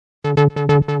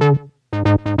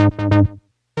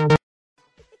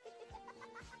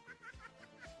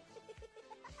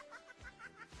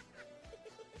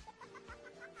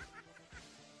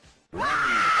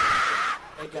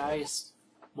guys,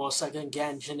 Motorcycle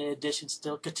Gang Engineer Edition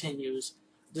still continues.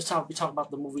 This time we talk about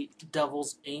the movie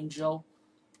Devil's Angel.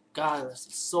 Guys,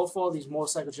 so far these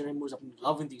Motorcycle Engineer movies, I've been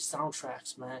loving these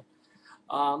soundtracks, man.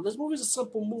 This movie's a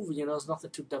simple movie, there's nothing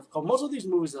too difficult. Most of these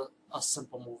movies are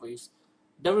simple movies.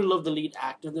 Definitely love the lead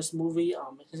actor in this movie.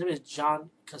 His name is John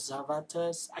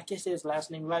Cassavetes. I can't say his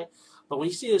last name right, but when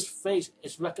you see his face,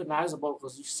 it's recognizable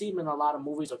because you see him in a lot of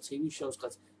movies or TV shows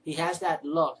because he has that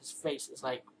look. His face is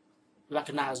like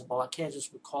recognizable. I can't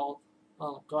just recall.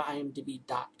 Well, go to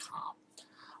IMDb.com.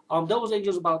 Devil's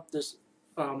Angel is about this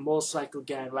motorcycle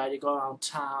gang, right? They go around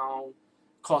town,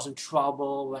 causing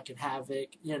trouble, wrecking havoc,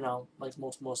 like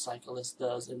most motorcyclists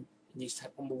does in these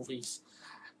type of movies.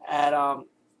 And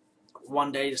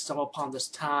one day they stumble upon this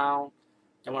town.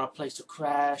 They want a place to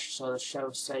crash, so the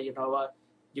sheriff say, you know what,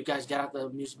 you guys get out the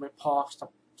amusement park,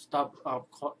 stop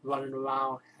running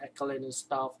around, heckling and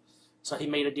stuff. So he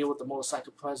made a deal with the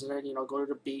motorcycle president, go to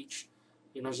the beach,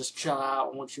 just chill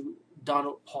out. Once you done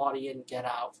with partying, get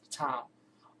out of town.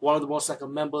 One of the motorcycle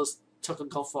members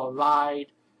go for a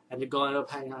ride, and they're going up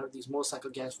hanging out with these motorcycle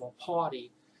gangs for a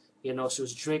party. She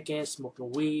was drinking,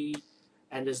 smoking weed,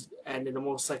 and then the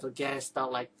motorcycle gang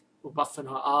started like buffing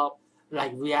her up.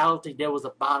 Like reality, there was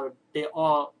about it.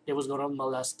 They was gonna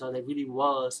molest her. They really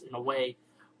was in a way,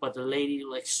 but the lady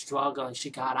like struggled and she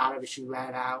got out of it. She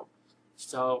ran out.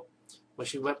 So when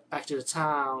she went back to the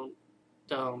town,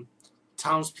 the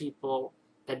townspeople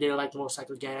that didn't like the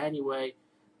motorcycle gang anyway,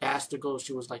 asked the girl if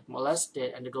she was like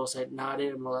molested, and the girl said, "Nah, they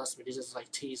didn't molest me. They just like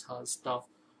teased her and stuff,"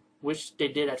 which they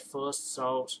did at first.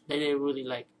 So they didn't really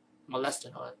like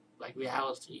molested her like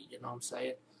reality. You know what I'm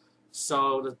saying?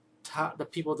 So the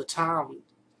people of the town,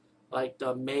 like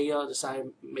the mayor,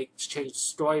 decided to change the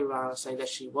story around, saying that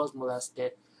she was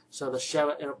molested. So the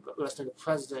sheriff ended up arresting the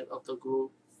president of the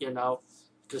group,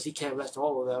 because he can't arrest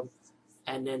all of them.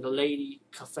 And then the lady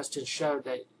confessed to the sheriff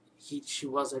that she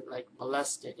wasn't like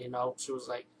molested, she was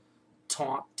like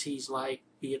teased, like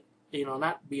beat,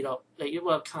 not beat up, like it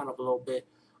was kind of a little bit,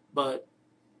 but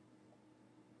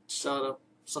so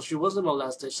she wasn't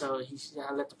molested. So he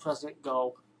let the president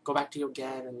go back to your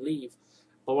gang and leave.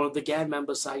 But one of the gang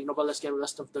members said, but let's get the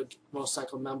rest of the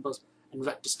motorcycle members and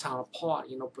wreck this town apart,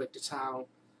 break the town,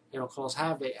 cause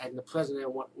havoc. And the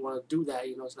president want to do that,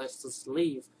 so let's just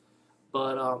leave.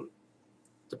 But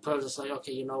the president's like,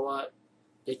 okay, you know what?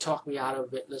 They talked me out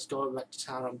of it. Let's go and wreck the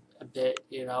town a bit,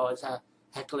 it's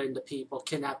heckling the people,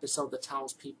 kidnapping some of the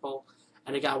townspeople.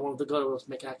 And they got one of the girls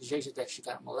making accusations that she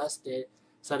got molested.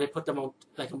 So they put them on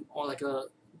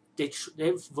they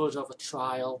verge of a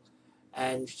trial,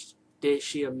 and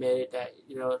she admitted that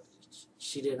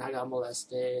she didn't. I got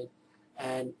molested,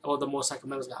 and all the motorcycle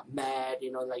members got mad.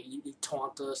 Like you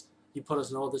taunt us, you put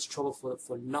us in all this trouble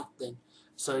for nothing.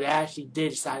 So they actually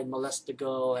did decide to molest the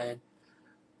girl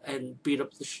and beat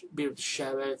up the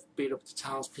sheriff, beat up the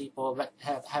townspeople,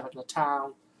 have havoc in the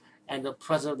town. And the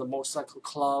president of the motorcycle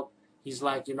club, he's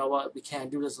like, you know what, we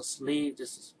can't do this. Let's leave.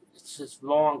 It's just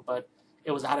wrong, but it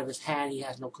was out of his hand. He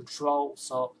has no control,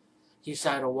 so he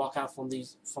decided to walk out from the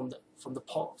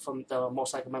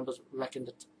motorcycle members,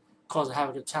 causing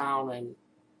havoc in town and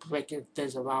breaking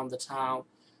things around the town.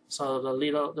 So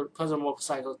the president of the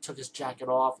motorcycle took his jacket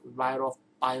off, ride off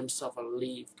by himself, and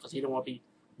leave because he didn't want to be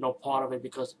no part of it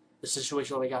because the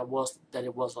situation only got worse than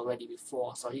it was already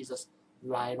before. So he just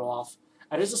ride off.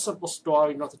 And it's a simple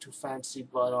story, nothing too fancy,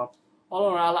 but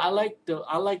all around, I like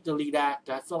the lead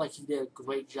actor. I feel like he did a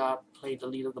great job playing the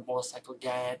leader of the motorcycle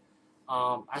gang.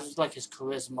 I just like his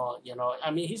charisma. I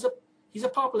mean, he's a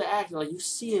popular actor. Like you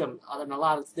see him in a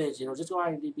lot of things. Just go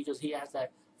on IMDb because he has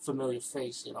that familiar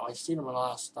face. I've seen him in a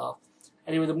lot of stuff.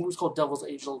 Anyway, the movie's called Devil's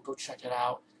Angel. Go check it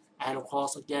out. And of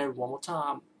course, again, one more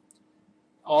time,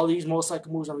 all these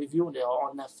motorcycle movies I'm reviewing, they're all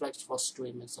on Netflix for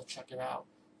streaming. So check it out.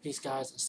 Peace, guys.